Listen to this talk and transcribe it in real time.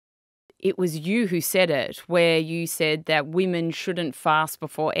it was you who said it, where you said that women shouldn't fast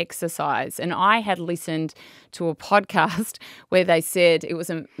before exercise. And I had listened to a podcast where they said, it was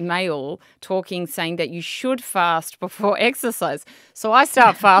a male talking, saying that you should fast before exercise. So I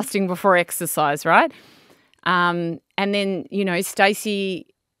start fasting before exercise, right? And then, I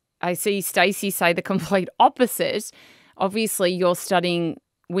see Stacy say the complete opposite. Obviously, you're studying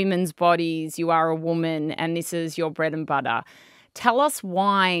women's bodies, you are a woman, and this is your bread and butter. Tell us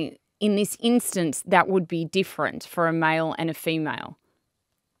why, in this instance, that would be different for a male and a female.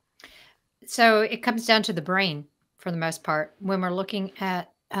 So it comes down to the brain for the most part. When we're looking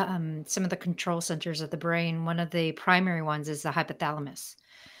at some of the control centers of the brain, one of the primary ones is the hypothalamus.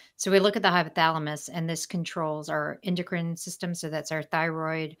 So we look at the hypothalamus, and this controls our endocrine system. So that's our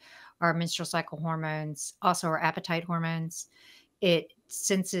thyroid, our menstrual cycle hormones, also our appetite hormones. It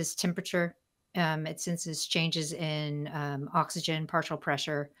senses temperature. It senses changes in oxygen, partial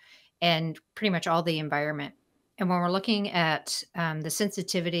pressure, and pretty much all the environment. And when we're looking at the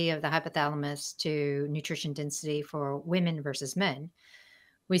sensitivity of the hypothalamus to nutrition density for women versus men,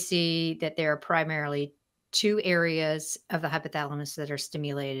 we see that there are primarily two areas of the hypothalamus that are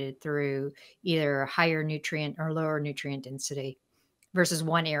stimulated through either higher nutrient or lower nutrient density versus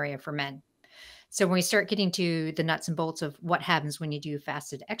one area for men. So when we start getting to the nuts and bolts of what happens when you do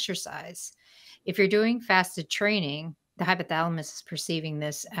fasted exercise, if you're doing fasted training, the hypothalamus is perceiving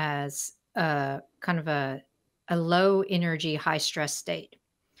this as a kind of a low energy, high stress state.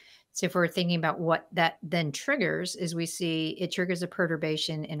 So if we're thinking about what that then triggers, is we see it triggers a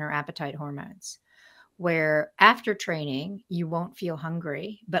perturbation in our appetite hormones, where after training, you won't feel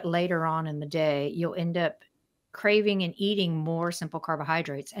hungry, but later on in the day, you'll end up craving and eating more simple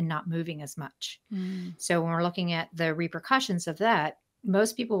carbohydrates and not moving as much. So when we're looking at the repercussions of that,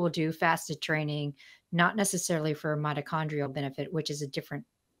 most people will do fasted training, not necessarily for mitochondrial benefit, which is a different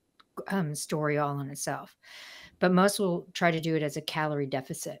story all in itself. But most will try to do it as a calorie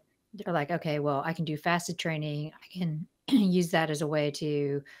deficit. They're like, okay, well, I can do fasted training. I can use that as a way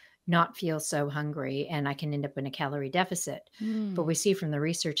to not feel so hungry, and I can end up in a calorie deficit. But we see from the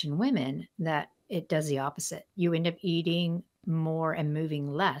research in women that it does the opposite. You end up eating more and moving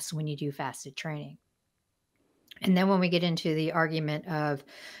less when you do fasted training. And then when we get into the argument of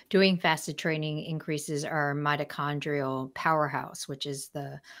doing fasted training increases our mitochondrial powerhouse, which is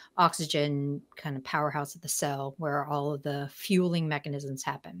the oxygen kind of powerhouse of the cell where all of the fueling mechanisms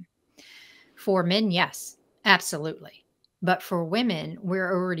happen. For men, yes, absolutely. But for women,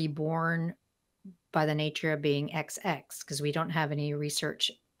 we're already born by the nature of being XX, because we don't have any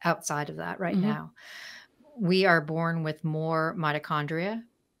research outside of that right now. We are born with more mitochondria,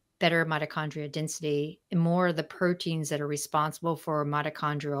 better mitochondria density, and more of the proteins that are responsible for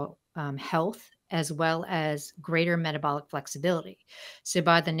mitochondrial health, as well as greater metabolic flexibility. So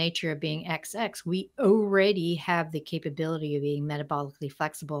by the nature of being XX, we already have the capability of being metabolically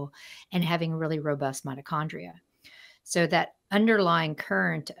flexible and having really robust mitochondria. So that underlying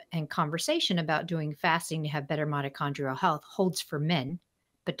current and conversation about doing fasting to have better mitochondrial health holds for men,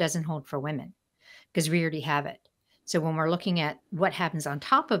 but doesn't hold for women, because we already have it. So when we're looking at what happens on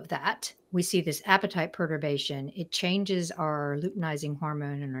top of that, we see this appetite perturbation. It changes our luteinizing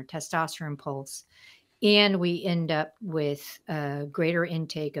hormone and our testosterone pulse, and we end up with a greater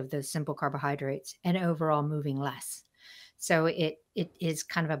intake of the simple carbohydrates and overall moving less. So it is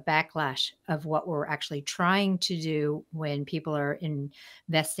kind of a backlash of what we're actually trying to do when people are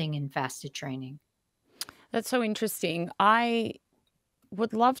investing in fasted training. That's so interesting. I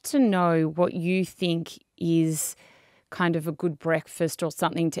would love to know what you think is kind of a good breakfast or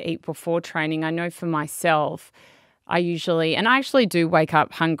something to eat before training. I know for myself, I actually do wake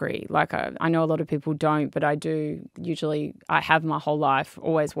up hungry. Like I know a lot of people don't, but I do. Usually I have my whole life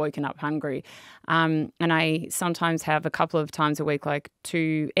always woken up hungry. And I sometimes have a couple of times a week, like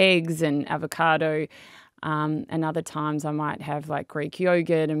 2 eggs and avocado. And other times I might have like Greek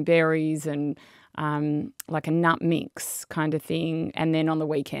yogurt and berries and like a nut mix kind of thing. And then on the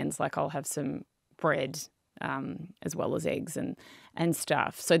weekends, like I'll have some bread as well as eggs and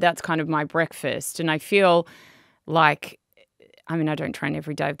stuff. So that's kind of my breakfast. And I feel like, I mean, I don't train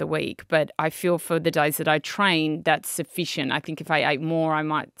every day of the week, but I feel for the days that I train, that's sufficient. I think if I ate more, I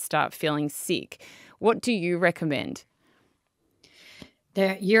might start feeling sick. What do you recommend?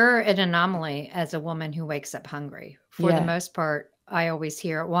 You're an anomaly as a woman who wakes up hungry. For the most part, I always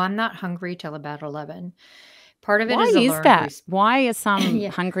hear, well, I'm not hungry till about 11. Part of it is a learned that? Why are some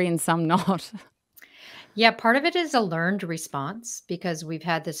hungry and some not? Yeah, part of it is a learned response, because we've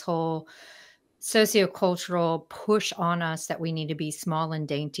had this whole sociocultural push on us that we need to be small and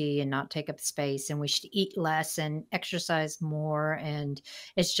dainty and not take up space, and we should eat less and exercise more. And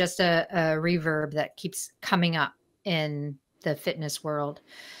it's just a reverb that keeps coming up in the fitness world.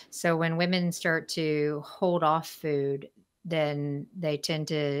 So when women start to hold off food, then they tend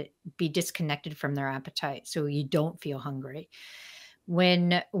to be disconnected from their appetite. So you don't feel hungry.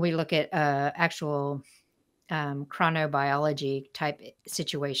 When we look at actual chronobiology type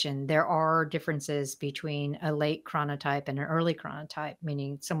situation, there are differences between a late chronotype and an early chronotype,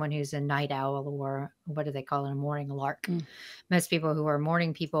 meaning someone who's a night owl, or what do they call it, a morning lark. Most people who are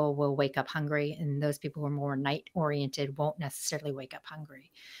morning people will wake up hungry, and those people who are more night oriented won't necessarily wake up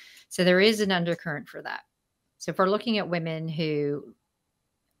hungry. So there is an undercurrent for that. So if we're looking at women who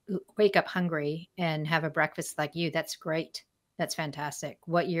wake up hungry and have a breakfast like you, that's great. That's fantastic.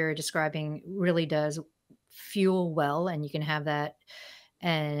 What you're describing really does fuel well, and you can have that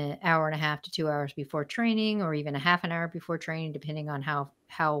an hour and a half to 2 hours before training, or even a half an hour before training, depending on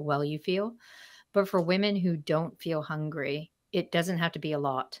how well you feel. But for women who don't feel hungry, it doesn't have to be a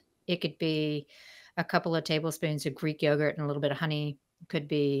lot. It could be a couple of tablespoons of Greek yogurt and a little bit of honey. It could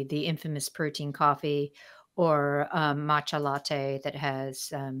be the infamous protein coffee, or matcha latte that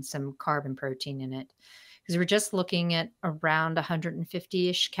has some carb and protein in it. Because we're just looking at around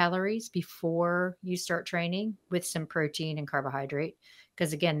 150-ish calories before you start training, with some protein and carbohydrate.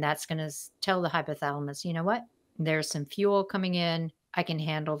 Because again, that's going to tell the hypothalamus, you know what? There's some fuel coming in. I can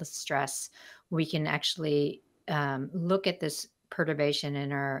handle the stress. We can actually look at this perturbation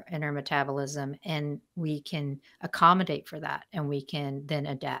in our metabolism, and we can accommodate for that, and we can then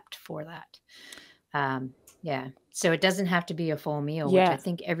adapt for that. Yeah. So it doesn't have to be a full meal, which I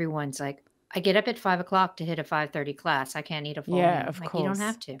think everyone's like, I get up at 5 o'clock to hit a 5:30 class. I can't eat a full meal. Of Like, you don't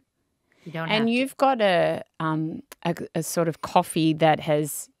have course. to. You don't And have to. you've got a sort of coffee that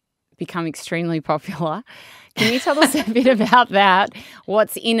has become extremely popular. Can you tell us a bit about that?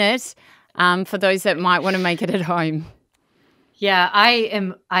 What's in it, for those that might want to make it at home? Yeah,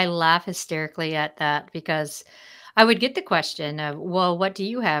 I laugh hysterically at that, because I would get the question of, well, what do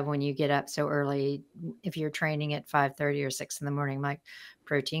you have when you get up so early if you're training at 5:30 or 6 in the morning? I'm like,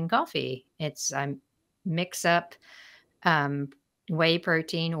 protein coffee. I mix up whey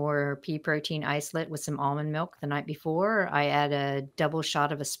protein or pea protein isolate with some almond milk the night before. I add a double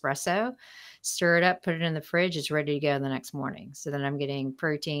shot of espresso, stir it up, put it in the fridge. It's ready to go the next morning. So then I'm getting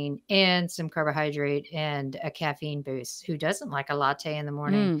protein and some carbohydrate and a caffeine boost. Who doesn't like a latte in the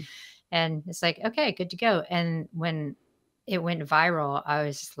morning? And it's like, okay, good to go. And when it went viral, I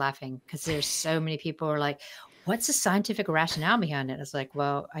was just laughing, because there's so many people who are like, what's the scientific rationale behind it? It's like,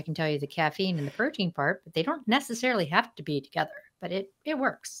 well, I can tell you the caffeine and the protein part, but they don't necessarily have to be together. But it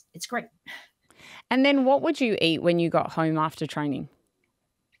works. It's great. And then what would you eat when you got home after training?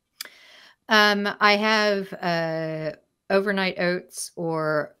 I have overnight oats,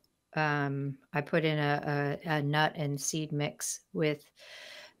 or I put in a nut and seed mix with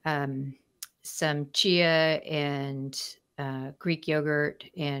some chia and Greek yogurt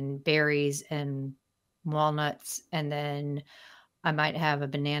and berries and walnuts, and then I might have a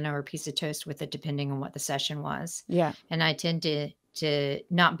banana or a piece of toast with it, depending on what the session was. Yeah. And I tend to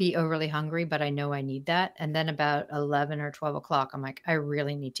not be overly hungry, but I know I need that. And then about 11 or 12 o'clock, I'm like, I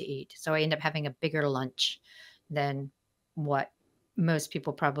really need to eat. So I end up having a bigger lunch than what most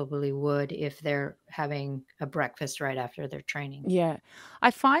people probably would if they're having a breakfast right after their training. Yeah.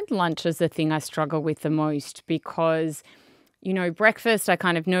 I find lunch is the thing I struggle with the most because, breakfast, I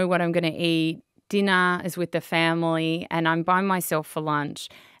kind of know what I'm going to eat. Dinner is with the family, and I'm by myself for lunch,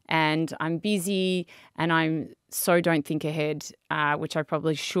 and I'm busy, and don't think ahead, which I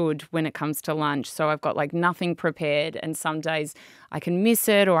probably should when it comes to lunch. So I've got like nothing prepared, and some days I can miss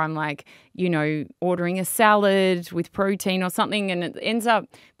it, or I'm like, ordering a salad with protein or something, and it ends up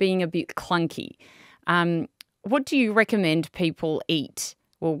being a bit clunky. What do you recommend people eat,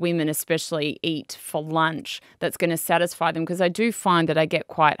 or women especially eat, for lunch that's going to satisfy them? Because I do find that I get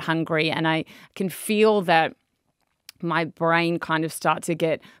quite hungry, and I can feel that my brain kind of start to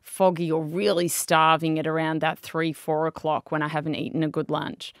get foggy or really starving at around that 3-4 o'clock when I haven't eaten a good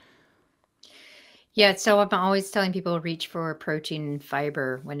lunch. Yeah, so I'm always telling people to reach for protein and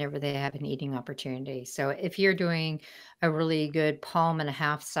fiber whenever they have an eating opportunity. So if you're doing a really good palm and a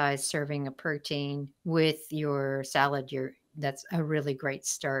half size serving of protein with your salad, that's a really great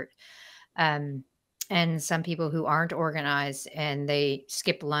start. Um, and some people who aren't organized and they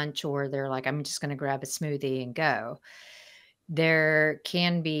skip lunch, or they're like, I'm just going to grab a smoothie and go. There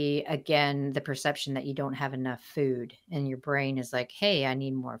can be, again, the perception that you don't have enough food, and your brain is like, hey, I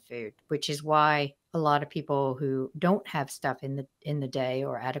need more food, which is why a lot of people who don't have stuff in the day,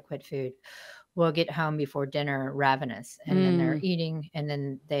 or adequate food, will get home before dinner ravenous, and then they're eating, and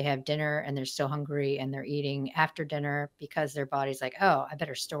then they have dinner and they're still hungry, and they're eating after dinner because their body's like, oh, I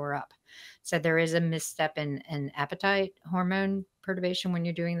better store up. So there is a misstep in appetite hormone perturbation when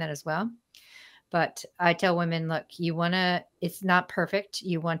you're doing that as well. But I tell women, look, it's not perfect.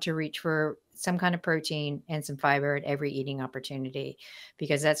 You want to reach for some kind of protein and some fiber at every eating opportunity,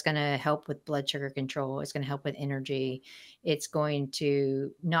 because that's going to help with blood sugar control. It's going to help with energy. It's going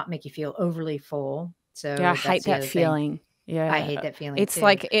to not make you feel overly full. Yeah, I So that's hate the that other thing. feeling. I Yeah. hate that feeling It's too.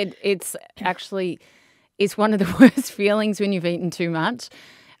 like it's actually it's one of the worst feelings when you've eaten too much.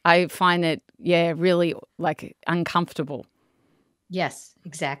 I find it, yeah, really like uncomfortable. Yes,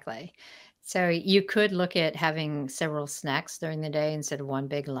 exactly. So you could look at having several snacks during the day instead of one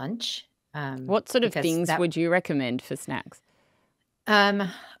big lunch, What sort of because things that would you recommend for snacks? Um,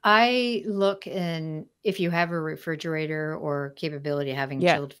 I look in if you have a refrigerator or capability of having Yeah.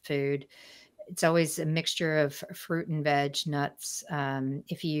 chilled food, it's always a mixture of fruit and veg, nuts.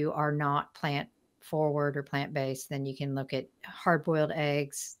 If you are not plant forward or plant based, then you can look at hard boiled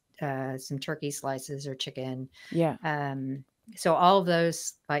eggs, some turkey slices or chicken. Yeah. Um, so all of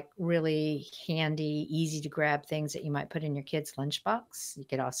those like really handy, easy to grab things that you might put in your kid's lunchbox, you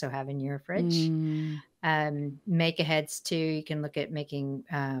could also have in your fridge. Mm, Make aheads too. You can look at making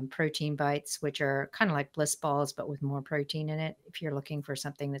protein bites, which are kind of like bliss balls, but with more protein in it. If you're looking for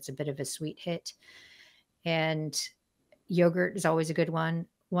something that's a bit of a sweet hit, and yogurt is always a good one.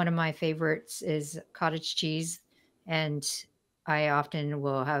 One of my favorites is cottage cheese, and I often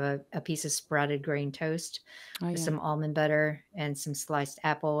will have a piece of sprouted grain toast oh, with yeah. some almond butter and some sliced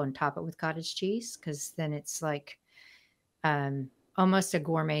apple and top it with cottage cheese, because then it's like um, almost a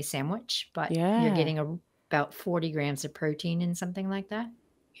gourmet sandwich, but you're Yeah. getting about 40 grams of protein in something like that,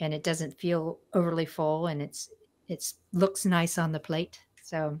 and it doesn't feel overly full, and it's looks nice on the plate.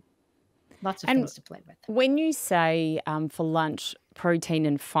 So lots of And things to play with. when you say for lunch, protein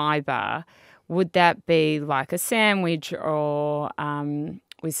and fiber, would that be like a sandwich or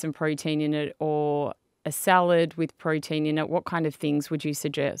with some protein in it, or a salad with protein in it? What kind of things would you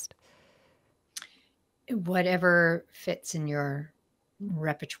suggest? Whatever fits in your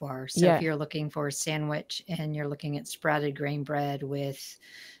repertoire. So if Yeah. you're looking for a sandwich and you're looking at sprouted grain bread with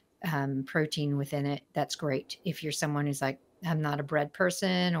protein within it, that's great. If you're someone who's like, I'm not a bread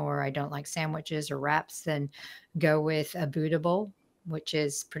person, or I don't like sandwiches or wraps, then go with a Buddha bowl, which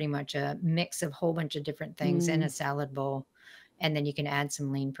is pretty much a mix of a whole bunch of different things in Mm, a salad bowl. And then you can add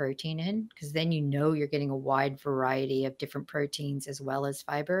some lean protein in, because then you know you're getting a wide variety of different proteins as well as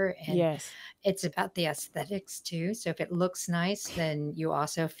fiber. And yes. it's about the aesthetics too. So if it looks nice, then you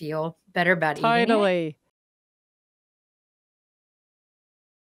also feel better about eating it. Totally.